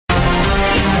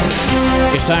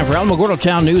It's time for Alamogordo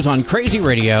Town News on Crazy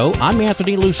Radio. I'm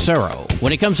Anthony Lucero.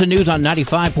 When it comes to news on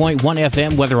 95.1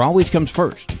 FM, weather always comes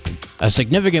first. A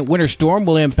significant winter storm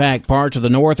will impact parts of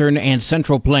the northern and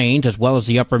central plains as well as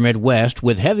the upper Midwest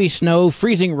with heavy snow,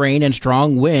 freezing rain, and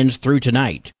strong winds through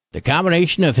tonight. The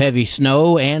combination of heavy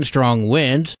snow and strong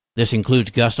winds, this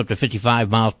includes gusts up to 55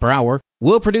 miles per hour,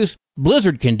 will produce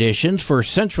blizzard conditions for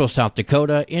central South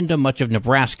Dakota into much of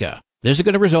Nebraska. This is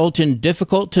going to result in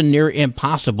difficult to near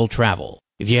impossible travel.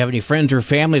 If you have any friends or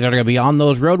family that are going to be on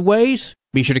those roadways,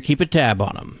 be sure to keep a tab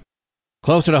on them.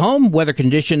 Closer to home, weather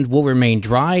conditions will remain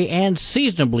dry and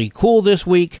seasonably cool this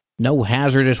week. No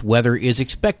hazardous weather is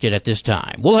expected at this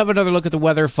time. We'll have another look at the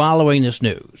weather following this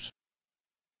news.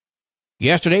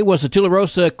 Yesterday was the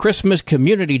Tularosa Christmas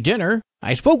Community Dinner.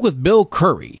 I spoke with Bill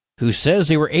Curry, who says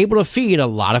they were able to feed a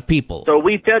lot of people. So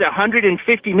we fed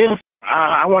 150 meals.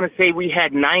 I want to say we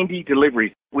had 90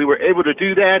 deliveries. We were able to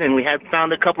do that, and we had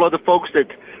found a couple other folks that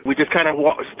we just kind of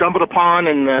stumbled upon,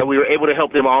 and we were able to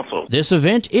help them also. This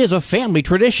event is a family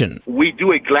tradition. We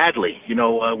do it gladly.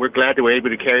 We're glad that we're able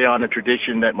to carry on a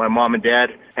tradition that my mom and dad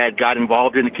had got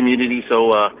involved in the community.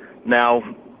 So now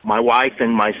my wife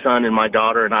and my son and my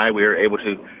daughter and I, we are able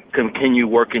to continue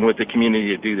working with the community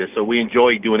to do this. So we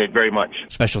enjoy doing it very much.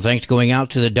 Special thanks going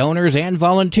out to the donors and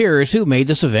volunteers who made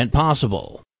this event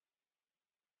possible.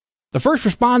 The First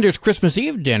Responders Christmas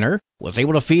Eve dinner was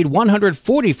able to feed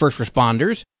 140 first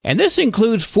responders, and this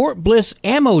includes Fort Bliss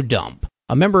Ammo Dump.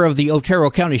 A member of the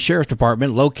Otero County Sheriff's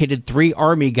Department located 3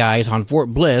 Army guys on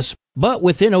Fort Bliss, but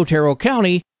within Otero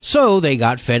County, so they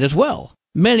got fed as well.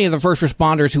 Many of the first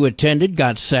responders who attended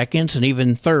got seconds and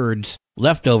even thirds.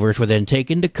 Leftovers were then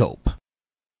taken to cope.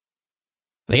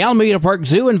 The Alameda Park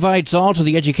Zoo invites all to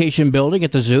the Education Building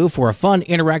at the zoo for a fun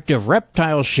interactive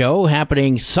reptile show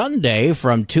happening Sunday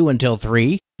from 2 until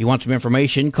 3. If you want some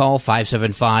information, call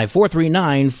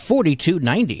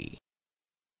 575-439-4290.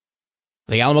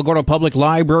 The Alamogordo Public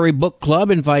Library Book Club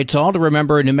invites all to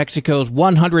remember New Mexico's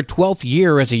 112th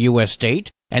year as a U.S.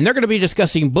 state, and they're going to be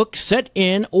discussing books set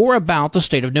in or about the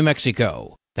state of New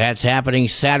Mexico. That's happening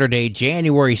Saturday,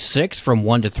 January 6th from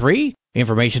 1 to 3.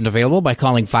 Information is available by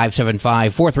calling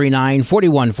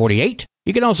 575-439-4148.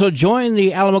 You can also join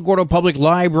the Alamogordo Public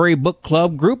Library Book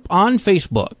Club group on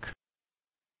Facebook.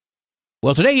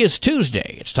 Well, today is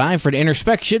Tuesday. It's time for an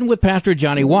introspection with Pastor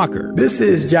Johnny Walker. This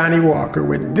is Johnny Walker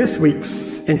with this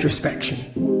week's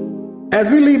introspection. As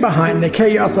we leave behind the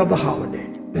chaos of the holiday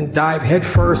and dive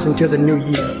headfirst into the new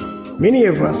year, many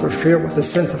of us are filled with a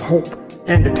sense of hope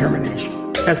and determination.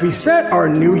 As we set our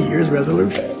New Year's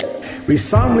resolution, we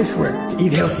solemnly swear to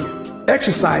eat healthier,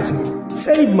 exercise more,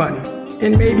 save money,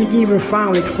 and maybe even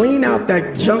finally clean out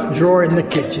that junk drawer in the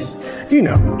kitchen. You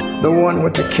know, the one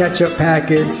with the ketchup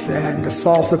packets and the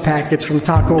salsa packets from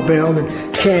Taco Bell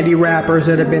and candy wrappers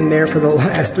that have been there for the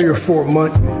last 3 or 4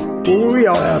 months. Well, we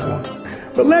all have one.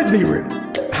 But let's be real.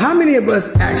 How many of us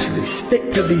actually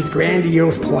stick to these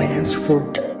grandiose plans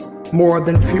for more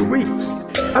than a few weeks?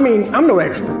 I mean, I'm no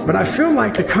expert, but I feel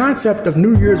like the concept of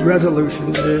New Year's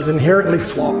resolutions is inherently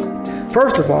flawed.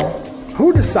 First of all,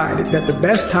 who decided that the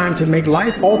best time to make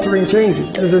life-altering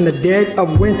changes is in the dead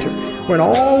of winter, when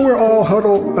we're all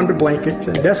huddled under blankets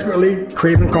and desperately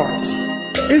craving carbs?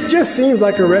 It just seems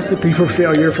like a recipe for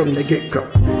failure from the get-go.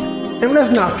 And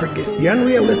let's not forget the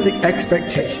unrealistic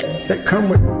expectations that come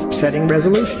with setting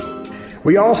resolutions.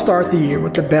 We all start the year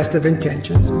with the best of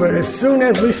intentions, but as soon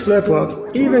as we slip up,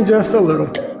 even just a little,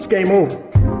 it's game over.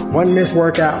 One missed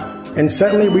workout, and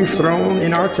suddenly we've thrown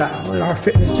in our towel in our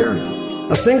fitness journey.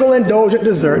 A single indulgent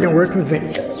dessert, and we're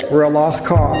convinced we're a lost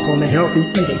cause on the healthy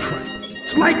eating front.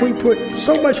 It's like we put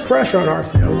so much pressure on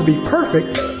ourselves to be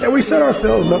perfect that we set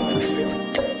ourselves up for failure.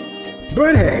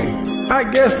 But hey, I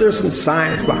guess there's some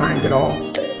science behind it all.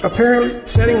 Apparently,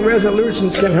 setting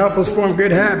resolutions can help us form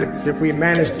good habits if we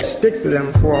manage to stick to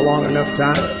them for a long enough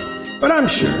time. But I'm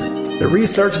sure the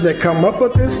researchers that come up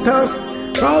with this stuff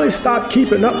probably stopped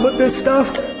keeping up with this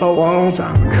stuff a long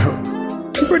time ago.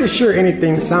 I'm pretty sure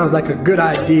anything sounds like a good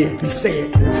idea if you say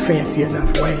it in a fancy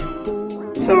enough way.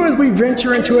 So as we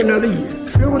venture into another year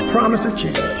filled with promise of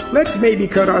change, let's maybe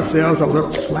cut ourselves a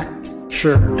little slack.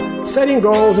 Sure, setting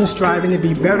goals and striving to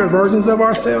be better versions of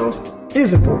ourselves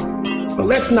is important. But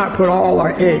let's not put all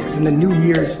our eggs in the New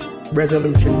Year's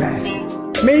resolution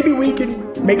basket. Maybe we can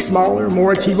make smaller,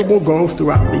 more achievable goals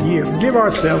throughout the year and give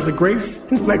ourselves the grace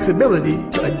and flexibility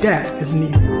to adapt as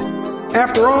needed.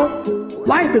 After all,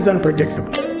 life is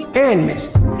unpredictable and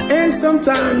messy, and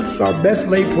sometimes our best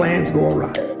laid plans go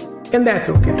awry. And that's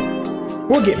okay.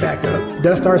 We'll get back up,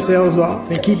 dust ourselves off,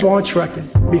 and keep on trucking.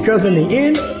 Because in the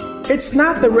end, it's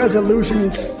not the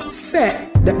resolutions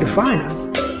set that define us.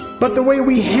 but the way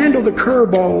we handle the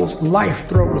curveballs life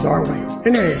throws our way.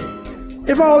 And hey,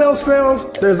 if all else fails,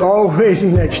 there's always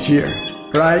next year,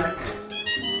 right?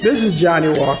 This is Johnny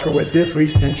Walker with this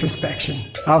week's Introspection.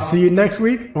 I'll see you next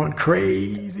week on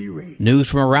Crazy Radio. News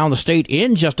from around the state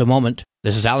in just a moment.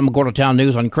 This is Alamogordo Town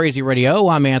News on Crazy Radio.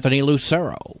 I'm Anthony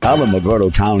Lucero.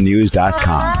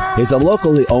 AlamogordoTownNews.com is a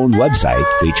locally owned website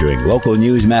featuring local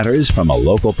news matters from a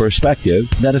local perspective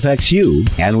that affects you,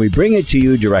 and we bring it to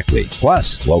you directly.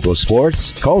 Plus, local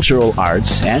sports, cultural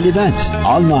arts, and events.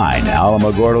 Online,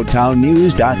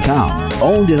 AlamogordoTownNews.com.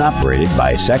 Owned and operated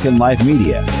by Second Life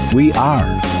Media. We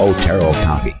are Otero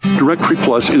County. Directory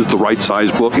Plus is the right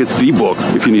size book. It's the book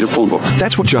if you need a phone book.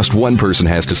 That's what just one person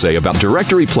has to say about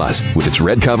Directory Plus. With its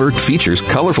red cover, features,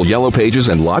 colorful yellow pages,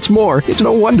 and lots more, it's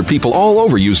no wonder people all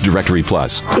over use Directory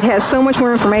Plus. It has so much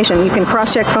more information. You can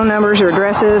cross-check phone numbers or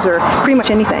addresses or pretty much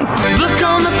anything. Look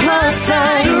on the plus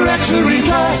side, Directory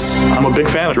Plus. I'm a big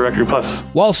fan of Directory Plus.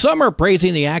 While some are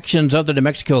praising the actions of the New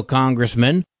Mexico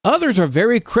congressman, others are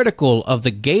very critical of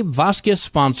the Gabe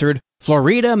Vasquez-sponsored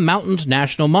Florida Mountains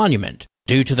National Monument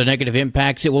due to the negative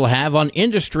impacts it will have on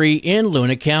industry in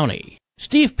Luna County.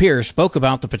 Steve Pierce spoke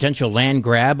about the potential land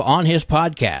grab on his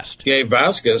podcast. Gabe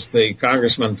Vasquez, the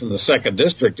congressman from the 2nd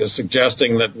District, is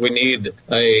suggesting that we need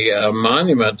a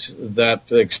monument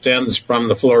that extends from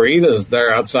the Floridas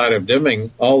there outside of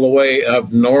Deming all the way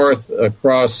up north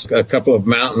across a couple of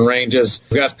mountain ranges.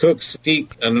 We've got Cook's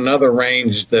Peak and another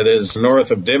range that is north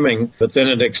of Deming, but then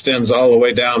it extends all the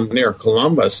way down near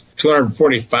Columbus.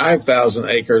 245,000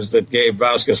 acres that Gabe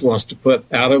Vasquez wants to put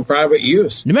out of private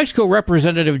use. New Mexico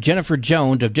Representative Jennifer Jones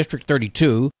of District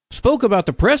 32 spoke about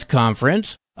the press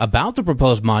conference about the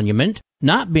proposed monument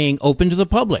not being open to the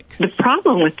public. The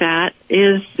problem with that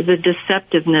is the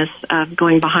deceptiveness of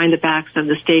going behind the backs of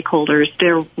the stakeholders.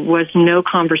 There was no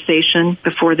conversation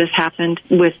before this happened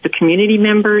with the community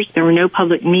members. There were no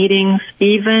public meetings.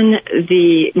 Even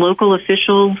the local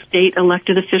officials, state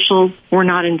elected officials, were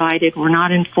not invited, were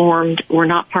not informed, were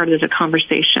not part of the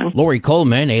conversation. Lori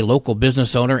Coleman, a local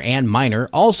business owner and miner,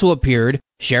 also appeared,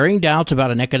 sharing doubts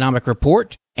about an economic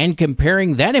report and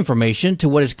comparing that information to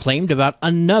what is claimed about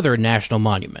another national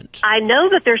monument. I know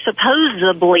that there's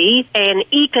supposedly an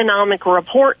economic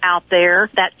report out there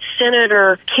that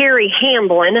Senator Kerry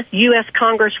Hamblin, U.S.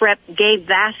 Congress Rep. Gabe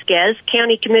Vasquez,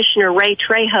 County Commissioner Ray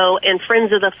Trejo, and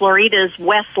Friends of the Floridas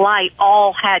West Light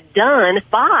all had done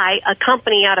by a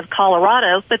company out of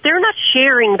Colorado, but they're not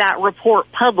sharing that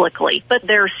report publicly. But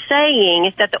they're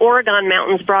saying that the Oregon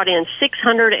mountains brought in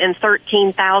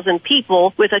 613,000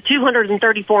 people with a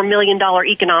 $234 million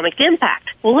economic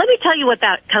impact. Well, let me tell you what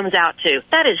that comes out to.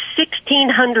 That is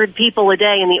 1,600 people a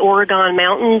day in the Oregon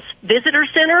Mountains Visitor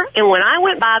Center, and when I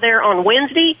went by there on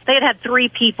Wednesday, they had 3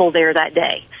 people there that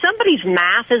day. Somebody's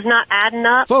math is not adding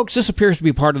up. Folks, this appears to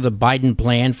be part of the Biden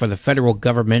plan for the federal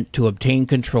government to obtain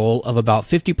control of about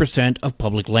 50% of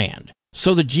public land.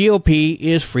 So the GOP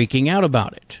is freaking out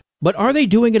about it. But are they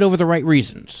doing it over the right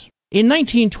reasons? In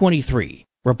 1923,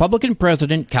 Republican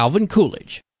President Calvin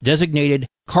Coolidge designated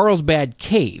Carlsbad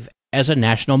Cave as a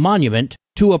national monument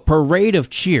to a parade of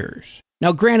cheers.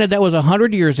 Now, granted, that was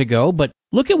 100 years ago, but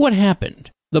look at what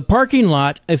happened. The parking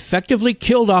lot effectively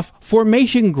killed off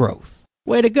formation growth.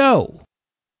 Way to go.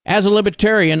 As a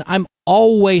libertarian, I'm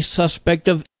always suspect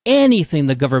of anything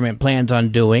the government plans on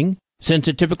doing, since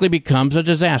it typically becomes a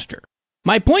disaster.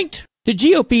 My point? The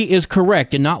GOP is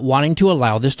correct in not wanting to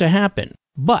allow this to happen.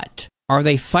 But are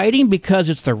they fighting because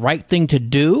it's the right thing to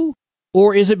do?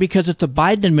 Or is it because it's the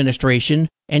Biden administration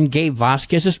and Gabe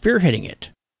Vasquez is spearheading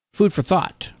it? Food for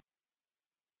thought.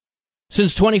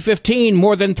 Since 2015,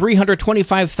 more than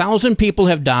 325,000 people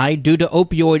have died due to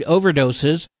opioid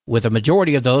overdoses, with a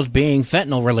majority of those being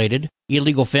fentanyl-related.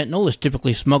 Illegal fentanyl is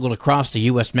typically smuggled across the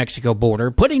U.S.-Mexico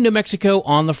border, putting New Mexico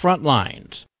on the front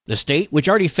lines. The state, which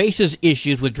already faces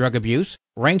issues with drug abuse,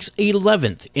 ranks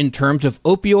 11th in terms of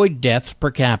opioid deaths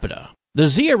per capita. The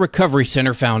Zia Recovery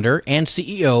Center founder and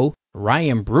CEO,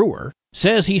 Ryan Brewer,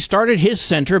 says he started his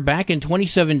center back in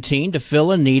 2017 to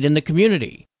fill a need in the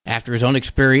community. After his own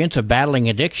experience of battling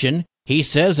addiction, he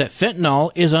says that fentanyl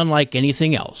is unlike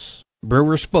anything else.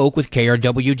 Brewer spoke with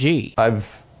KRWG.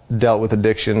 I've dealt with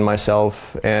addiction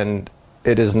myself, and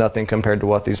it is nothing compared to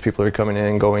what these people are coming in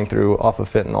and going through off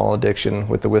of fentanyl addiction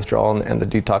with the withdrawal and the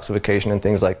detoxification and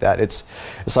things like that. It's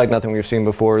like nothing we've seen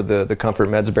before. The comfort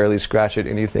meds barely scratch at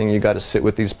anything. You got to sit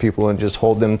with these people and just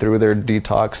hold them through their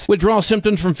detox. Withdrawal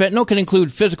symptoms from fentanyl can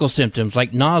include physical symptoms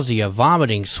like nausea,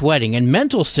 vomiting, sweating, and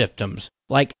mental symptoms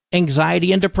like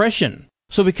anxiety and depression.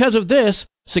 So because of this,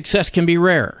 success can be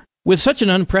rare. With such an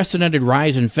unprecedented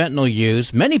rise in fentanyl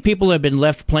use, many people have been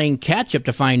left playing catch-up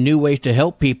to find new ways to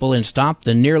help people and stop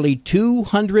the nearly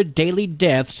 200 daily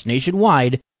deaths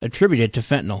nationwide attributed to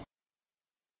fentanyl.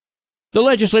 The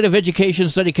Legislative Education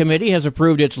Study Committee has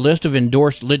approved its list of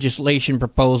endorsed legislation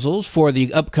proposals for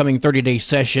the upcoming 30-day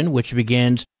session, which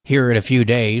begins here in a few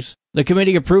days. The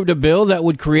committee approved a bill that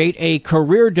would create a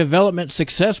Career Development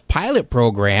Success Pilot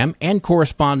Program and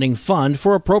corresponding fund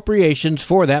for appropriations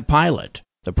for that pilot.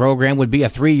 The program would be a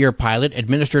 3-year pilot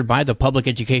administered by the Public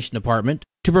Education Department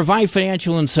to provide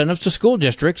financial incentives to school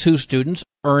districts whose students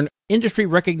earn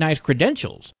industry-recognized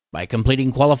credentials by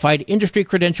completing qualified industry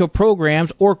credential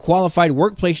programs or qualified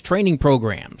workplace training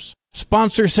programs.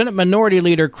 Sponsor Senate Minority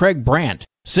Leader Craig Brandt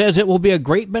says it will be a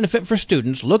great benefit for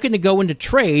students looking to go into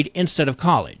trade instead of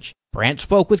college. Brandt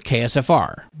spoke with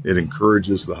KSFR. It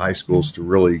encourages the high schools to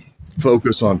really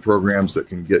focus on programs that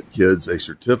can get kids a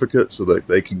certificate so that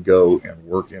they can go and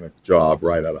work in a job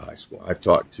right out of high school. I've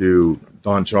talked to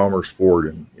Don Chalmers Ford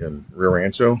in Rio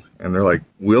Rancho, and they're like,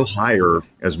 we'll hire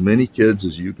as many kids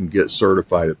as you can get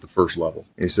certified at the first level.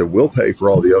 And he said, we'll pay for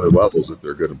all the other levels if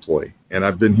they're a good employee. And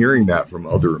I've been hearing that from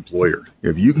other employers.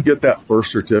 If you can get that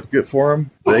first certificate for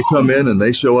them, they come in and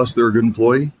they show us they're a good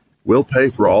employee, we'll pay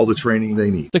for all the training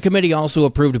they need. The committee also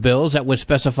approved bills that would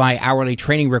specify hourly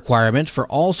training requirements for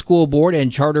all school board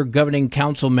and charter governing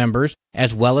council members,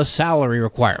 as well as salary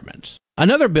requirements.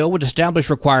 Another bill would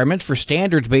establish requirements for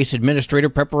standards-based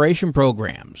administrative preparation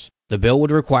programs. The bill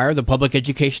would require the Public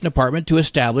Education Department to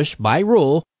establish, by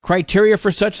rule, criteria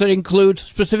for such that includes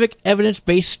specific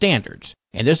evidence-based standards,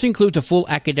 and this includes a full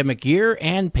academic year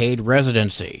and paid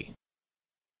residency.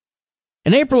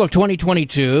 In April of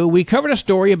 2022, we covered a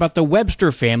story about the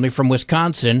Webster family from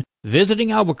Wisconsin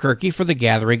visiting Albuquerque for the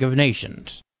Gathering of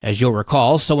Nations. As you'll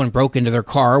recall, someone broke into their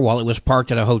car while it was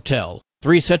parked at a hotel.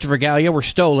 3 sets of regalia were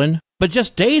stolen, but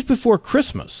just days before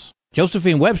Christmas,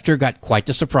 Josephine Webster got quite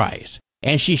the surprise.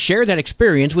 And she shared that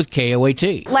experience with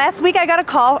KOAT. Last week I got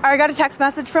a text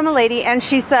message from a lady, and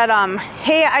she said,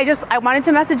 hey, I wanted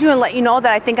to message you and let you know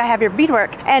that I think I have your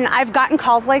beadwork. And I've gotten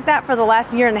calls like that for the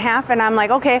last year and a half, and I'm like,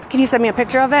 okay, can you send me a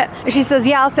picture of it? And she says,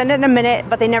 yeah, I'll send it in a minute,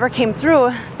 but they never came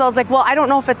through. So I was like, well, I don't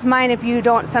know if it's mine if you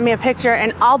don't send me a picture.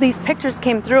 And all these pictures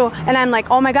came through, and I'm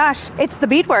like, oh my gosh, it's the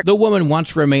beadwork. The woman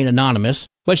wants to remain anonymous,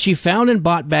 but she found and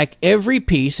bought back every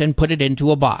piece and put it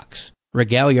into a box.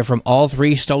 Regalia from all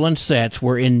 3 stolen sets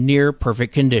were in near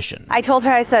perfect condition. I told her,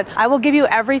 I said, I will give you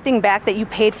everything back that you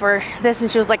paid for this.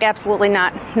 And she was like, absolutely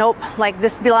not. Nope. Like,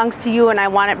 this belongs to you and I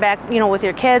want it back, with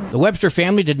your kids. The Webster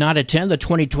family did not attend the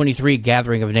 2023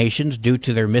 Gathering of Nations due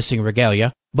to their missing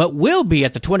regalia, but will be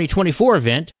at the 2024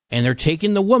 event, and they're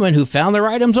taking the woman who found their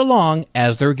items along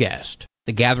as their guest.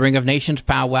 The Gathering of Nations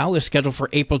powwow is scheduled for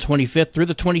April 25th through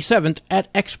the 27th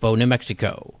at Expo, New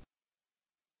Mexico.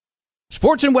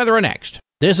 Sports and weather are next.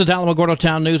 This is Alamogordo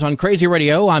Town News on Crazy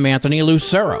Radio. I'm Anthony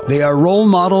Lucero. They are role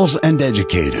models and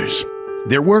educators.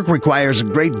 Their work requires a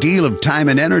great deal of time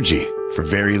and energy for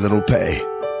very little pay.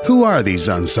 Who are these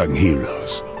unsung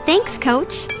heroes? Thanks,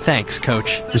 Coach. Thanks,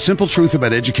 Coach. The simple truth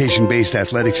about education-based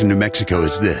athletics in New Mexico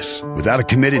is this. Without a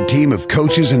committed team of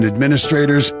coaches and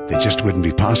administrators, they just wouldn't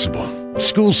be possible.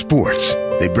 School sports,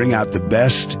 they bring out the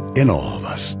best in all of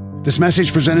us. This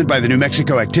message presented by the New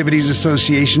Mexico Activities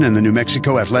Association and the New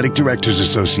Mexico Athletic Directors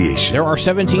Association. There are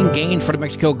 17 games for New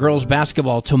Mexico girls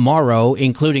basketball tomorrow,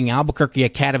 including Albuquerque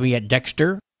Academy at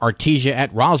Dexter, Artesia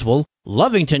at Roswell.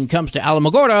 Lovington comes to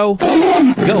Alamogordo.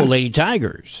 Go, Lady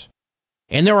Tigers.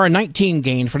 And there are 19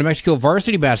 games for New Mexico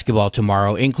varsity basketball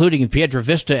tomorrow, including Piedra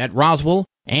Vista at Roswell,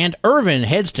 and Irvin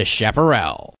heads to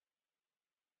Chaparral.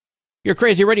 Your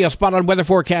Crazy Radio spot-on weather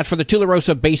forecast for the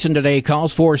Tularosa Basin today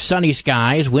calls for sunny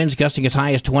skies, winds gusting as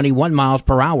high as 21 miles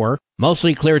per hour.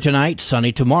 Mostly clear tonight,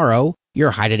 sunny tomorrow. Your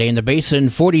high today in the basin,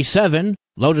 47.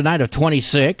 Low tonight of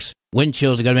 26. Wind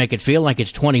chills are going to make it feel like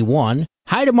it's 21.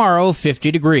 High tomorrow,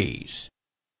 50 degrees.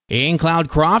 In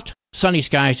Cloudcroft, sunny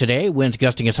skies today, winds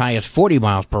gusting as high as 40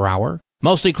 miles per hour.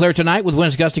 Mostly clear tonight with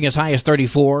winds gusting as high as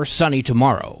 34. Sunny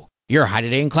tomorrow. Your high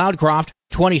today in Cloudcroft,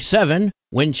 27.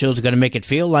 Wind chills are going to make it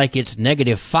feel like it's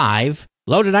 -5.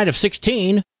 Low tonight of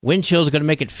 16. Wind chills are going to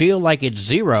make it feel like it's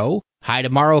 0. High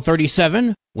tomorrow,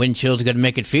 37. Wind chills are going to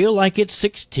make it feel like it's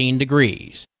 16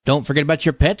 degrees. Don't forget about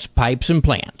your pets, pipes, and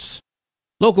plants.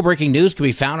 Local breaking news can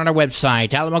be found on our website,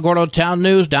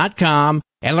 alamogordotownnews.com,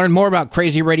 and learn more about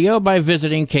Crazy Radio by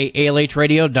visiting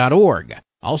kalhradio.org.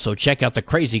 Also, check out the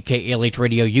Crazy KALH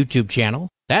Radio YouTube channel.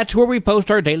 That's where we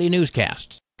post our daily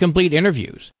newscasts, complete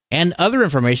interviews, and other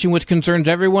information which concerns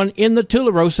everyone in the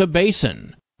Tularosa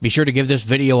Basin. Be sure to give this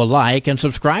video a like and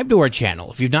subscribe to our channel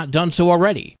if you've not done so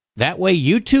already. That way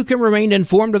you too can remain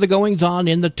informed of the goings-on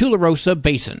in the Tularosa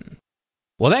Basin.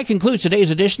 Well, that concludes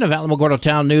today's edition of Alamogordo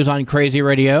Town News on Crazy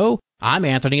Radio. I'm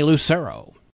Anthony Lucero.